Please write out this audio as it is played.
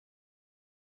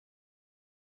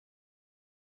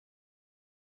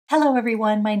Hello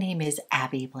everyone, my name is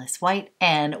Abby Bliss White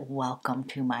and welcome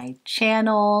to my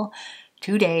channel.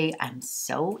 Today I'm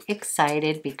so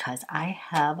excited because I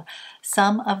have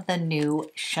some of the new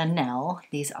Chanel.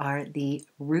 These are the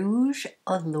Rouge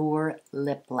Allure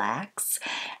Laques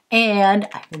and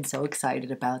I've been so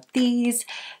excited about these.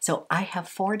 So I have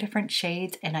 4 different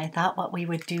shades and I thought what we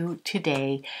would do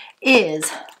today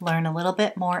is learn a little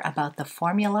bit more about the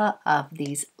formula of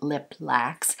these lip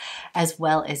lacs as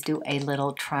well as do a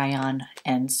little try on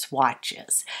and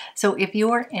swatches. So if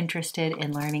you are interested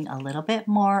in learning a little bit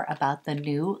more about the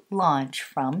new launch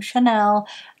from Chanel,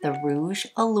 the Rouge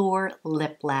Allure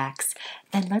Laques,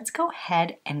 then let's go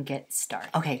ahead and get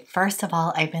started. Okay, first of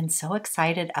all, I've been so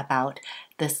excited about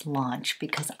this launch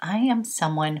because I am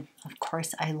someone, of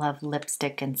course I love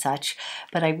lipstick and such,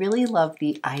 but I really love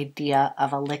the idea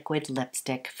of a liquid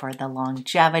lipstick for the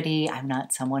longevity. I'm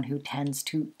not someone who tends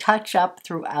to touch up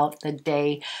throughout the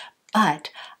day, but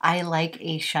I like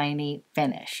a shiny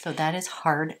finish. So that is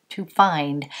hard to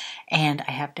find. And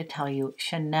I have to tell you,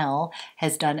 Chanel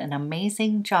has done an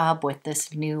amazing job with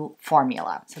this new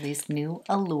formula. So these new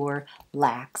Allure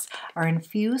Laques are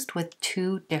infused with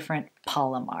 2 different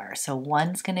polymers. So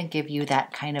one's going to give you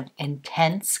that kind of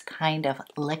intense kind of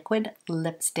liquid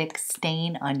lipstick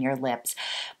stain on your lips.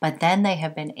 But then they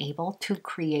have been able to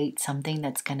create something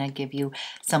that's going to give you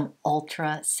some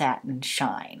ultra satin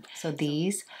shine. So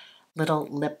these little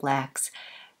lip lacs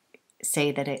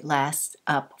say that it lasts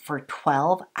up for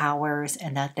 12 hours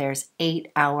and that there's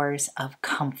 8 hours of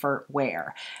comfort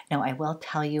wear. Now I will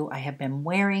tell you, I have been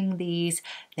wearing these.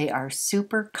 They are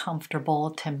super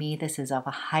comfortable. To me, this is of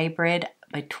a hybrid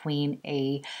between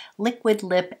a liquid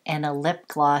lip and a lip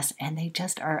gloss, and they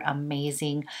just are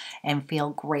amazing and feel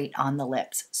great on the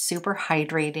lips. Super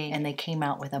hydrating, and they came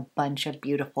out with a bunch of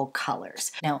beautiful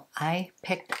colors. Now I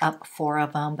picked up 4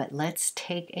 of them, but let's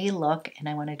take a look, and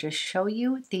I want to just show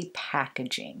you the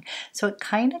packaging. So it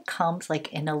kind of comes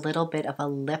like in a little bit of a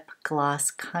lip gloss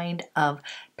kind of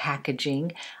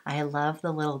packaging. I love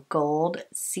the little gold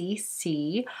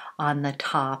CC on the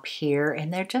top here,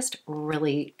 and they're just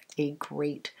really a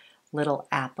great little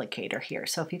applicator here.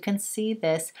 So if you can see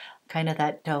this, kind of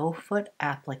that doe foot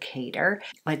applicator,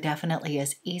 but definitely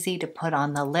is easy to put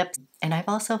on the lips. And I've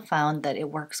also found that it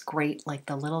works great, like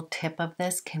the little tip of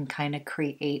this can kind of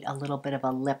create a little bit of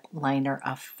a lip liner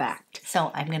effect.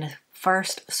 So I'm going to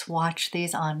first swatch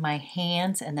these on my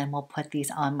hands and then we'll put these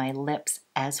on my lips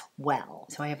as well.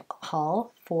 So I have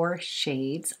all 4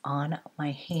 shades on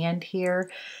my hand here.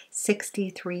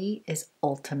 63 is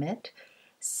Ultimate.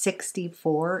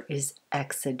 64 is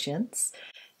Exigence.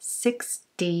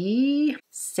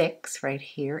 66 right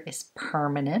here is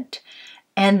Permanent.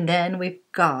 And then we've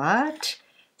got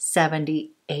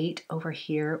 78 over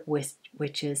here,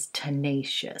 which is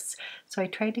Tenacious. So I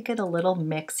tried to get a little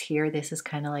mix here. This is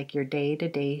kind of like your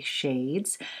day-to-day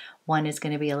shades. One is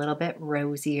going to be a little bit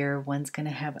rosier. One's going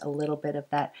to have a little bit of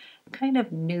that kind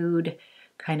of nude,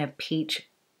 kind of peach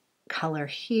color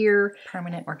here.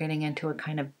 Permanent, we're getting into a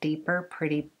kind of deeper,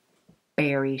 pretty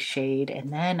berry shade,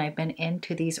 and then I've been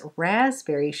into these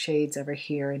raspberry shades over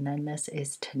here, and then this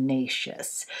is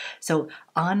Tenacious. So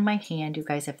on my hand, you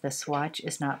guys, if the swatch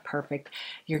is not perfect,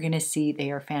 you're going to see they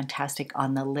are fantastic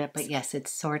on the lip, but yes,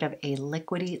 it's sort of a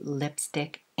liquidy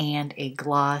lipstick and a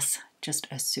gloss, just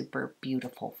a super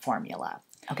beautiful formula.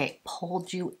 Okay,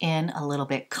 pulled you in a little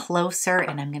bit closer,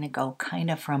 and I'm going to go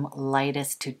kind of from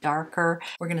lightest to darker.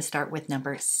 We're going to start with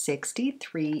number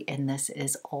 63, and this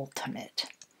is Ultimate.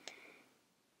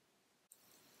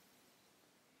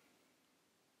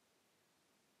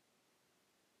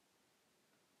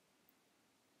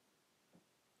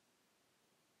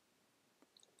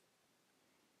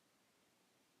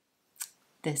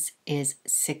 This is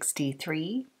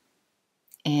 63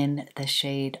 in the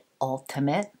shade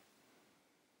Ultimate.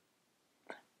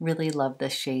 Really love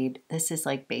this shade. This is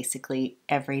like basically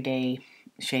everyday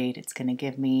shade. It's going to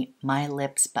give me my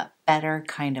lips but better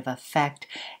kind of effect.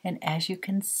 And as you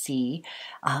can see,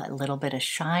 a little bit of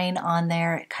shine on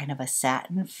there, kind of a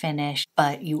satin finish,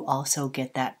 but you also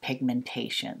get that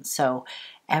pigmentation. So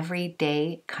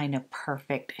everyday kind of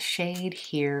perfect shade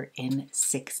here in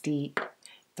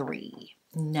 63.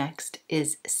 Next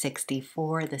is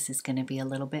 64. This is going to be a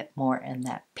little bit more in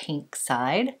that pink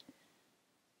side.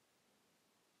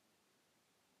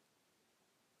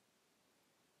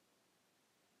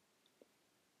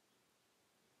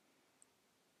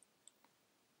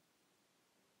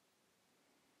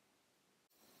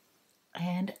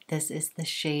 And this is the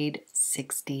shade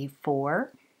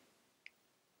 64.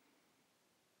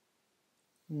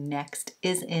 Next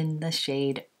is in the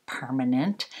shade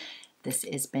Permanent. This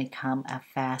has become a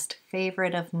fast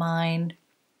favorite of mine.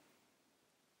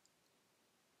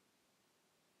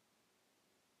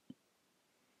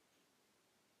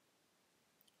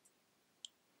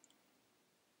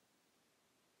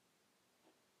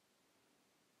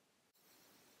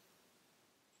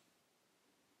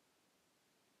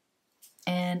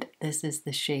 And this is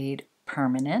the shade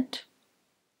Permanent.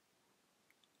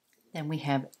 Then we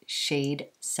have shade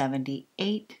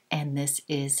 78, and this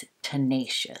is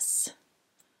Tenacious.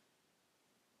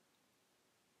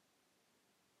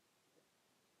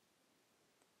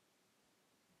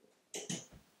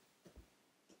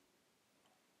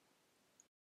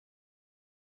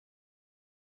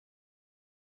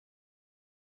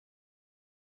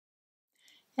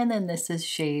 And then this is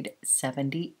shade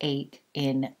 78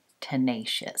 in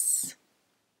Tenacious.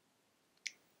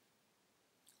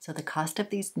 So the cost of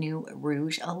these new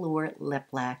Rouge Allure Lip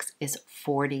Laques is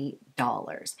 $40.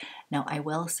 Now I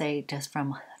will say, just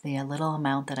from the little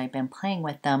amount that I've been playing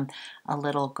with them, a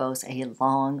little goes a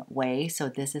long way. So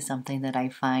this is something that I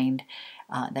find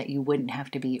that you wouldn't have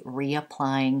to be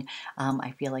reapplying.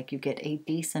 I feel like you get a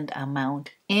decent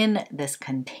amount in this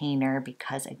container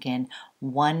because, again,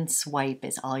 one swipe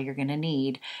is all you're going to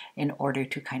need in order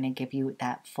to kind of give you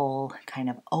that full kind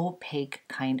of opaque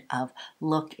kind of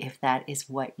look, if that is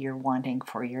what you're wanting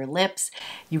for your lips.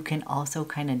 You can also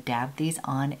kind of dab these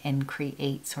on and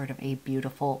create sort of a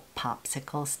beautiful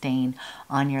popsicle stain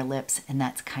on your lips, and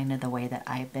that's kind of the way that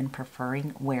I've been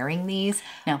preferring wearing these.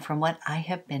 Now, from what I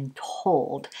have been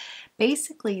told,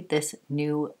 basically this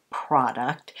new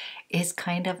product is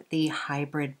kind of the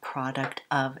hybrid product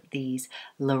of these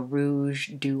Le Rouge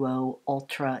Duo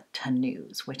Ultra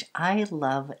Tenues, which I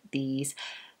love these.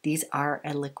 These are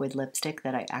a liquid lipstick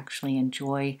that I actually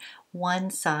enjoy. One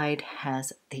side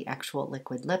has the actual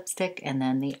liquid lipstick, and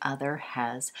then the other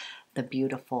has the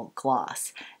beautiful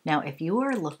gloss. Now, if you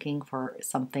are looking for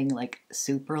something like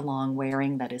super long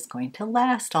wearing that is going to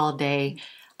last all day,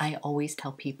 I always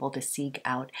tell people to seek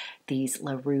out these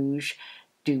Le Rouge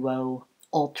Duo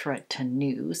Ultra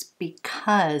Tenues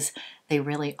because they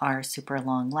really are super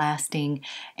long lasting,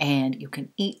 and you can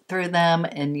eat through them,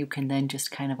 and you can then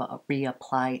just kind of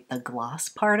reapply the gloss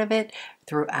part of it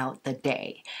throughout the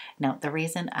day. Now, the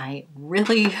reason I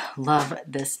really love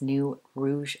this new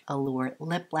Rouge Allure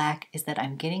Lip Laque is that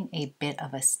I'm getting a bit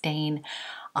of a stain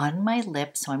on my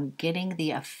lips, so I'm getting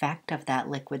the effect of that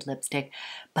liquid lipstick,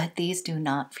 but these do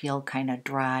not feel kind of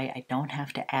dry. I don't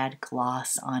have to add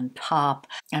gloss on top.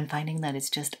 I'm finding that it's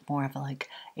just more of like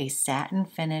a satin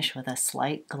finish with a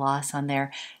slight gloss on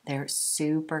there. They're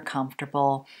super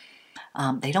comfortable.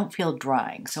 They don't feel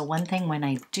drying. So one thing, when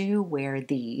I do wear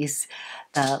these,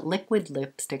 the liquid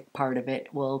lipstick part of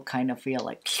it will kind of feel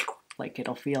like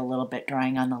it'll feel a little bit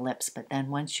drying on the lips, but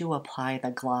then once you apply the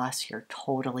gloss, you're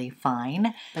totally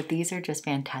fine. But these are just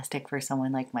fantastic for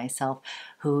someone like myself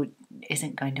who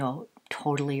isn't going to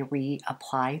totally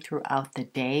reapply throughout the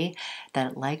day,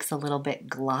 that likes a little bit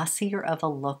glossier of a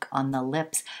look on the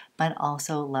lips, but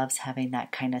also loves having that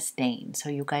kind of stain. So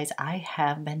you guys, I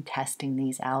have been testing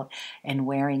these out and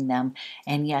wearing them.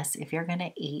 And yes, if you're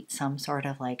gonna eat some sort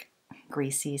of like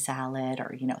greasy salad,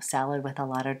 or salad with a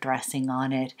lot of dressing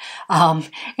on it,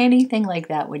 anything like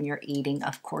that, when you're eating,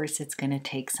 of course it's going to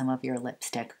take some of your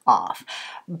lipstick off.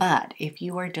 But if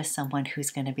you are just someone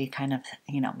who's going to be kind of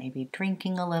maybe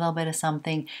drinking a little bit of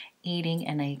something, eating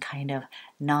in a kind of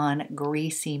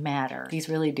non-greasy manner, these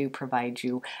really do provide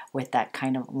you with that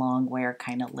kind of long wear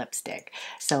kind of lipstick.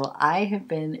 So I have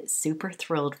been super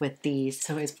thrilled with these.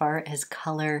 So as far as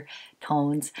color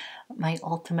tones, my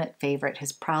ultimate favorite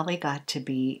has probably got to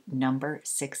be number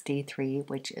 63,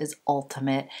 which is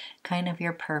Ultimate, kind of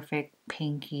your perfect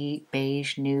pinky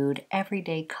beige nude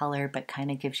everyday color, but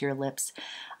kind of gives your lips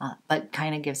but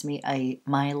kind of gives me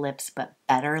my lips but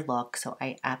better look. So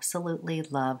I absolutely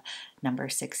love number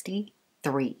 63.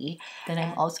 Then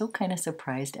I'm also kind of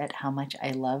surprised at how much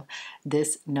I love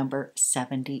this number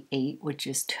 78, which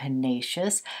is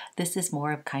Tenacious. This is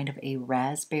more of kind of a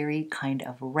raspberry kind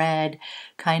of red,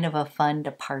 kind of a fun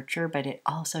departure, but it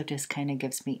also just kind of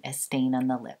gives me a stain on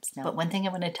the lips. Now, but one thing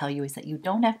I want to tell you is that you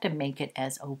don't have to make it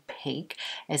as opaque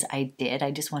as I did. I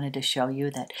just wanted to show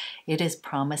you that it is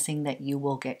promising that you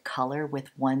will get color with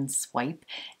one swipe,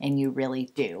 and you really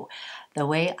do. The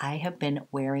way I have been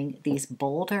wearing these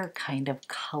bolder kind of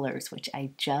colors, which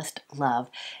I just love,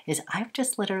 is I've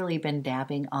just literally been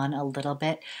dabbing on a little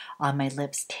bit on my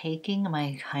lips, taking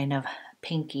my kind of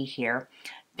pinky here,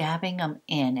 dabbing them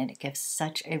in, and it gives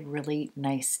such a really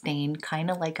nice stain,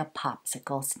 kind of like a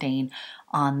popsicle stain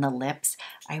on the lips.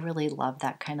 I really love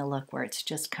that kind of look where it's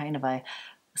just kind of a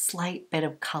slight bit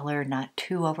of color, not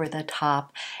too over the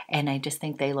top, and I just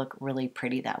think they look really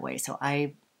pretty that way.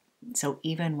 So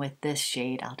even with this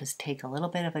shade, I'll just take a little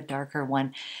bit of a darker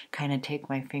one, kind of take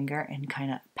my finger and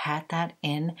kind of pat that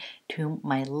in to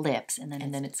my lips, and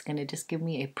then it's going to just give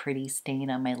me a pretty stain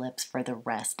on my lips for the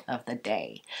rest of the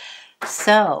day.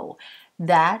 So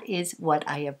that is what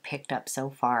I have picked up so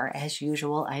far. As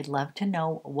usual, I'd love to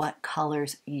know what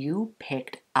colors you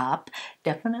picked up.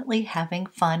 Definitely having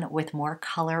fun with more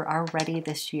color already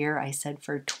this year. I said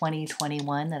for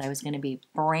 2021 that I was going to be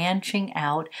branching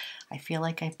out. I feel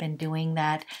like I've been doing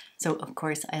that. So of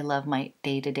course I love my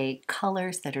day-to-day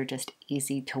colors that are just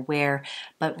easy to wear,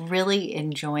 but really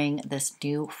enjoying this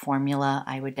new formula.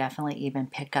 I would definitely even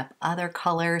pick up other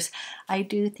colors. I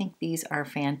do think these are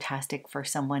fantastic for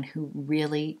someone who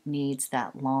really needs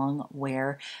that long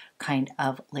wear kind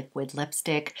of liquid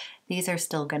lipstick. These are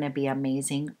still going to be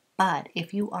amazing. But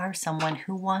if you are someone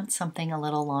who wants something a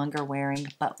little longer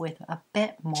wearing, but with a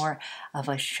bit more of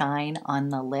a shine on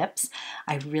the lips,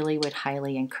 I really would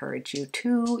highly encourage you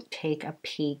to take a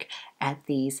peek at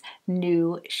these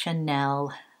new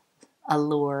Chanel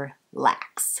Allure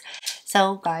Laques.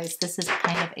 So guys, this is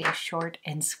kind of a short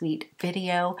and sweet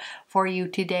video for you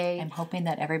today. I'm hoping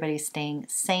that everybody's staying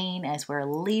sane as we're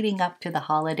leading up to the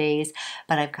holidays,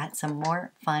 but I've got some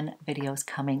more fun videos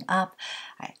coming up.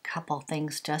 A couple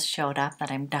things just showed up that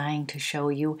I'm dying to show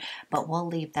you, but we'll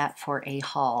leave that for a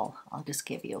haul. I'll just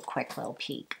give you a quick little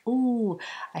peek. Ooh,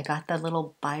 I got the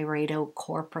little Byredo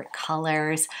corporate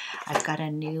colors. I've got a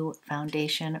new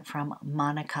foundation from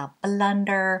Monica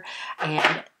Blunder,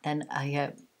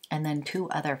 and then two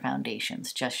other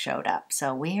foundations just showed up.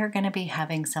 So we are going to be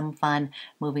having some fun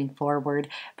moving forward.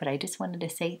 But I just wanted to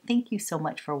say thank you so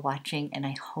much for watching, and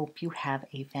I hope you have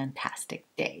a fantastic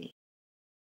day.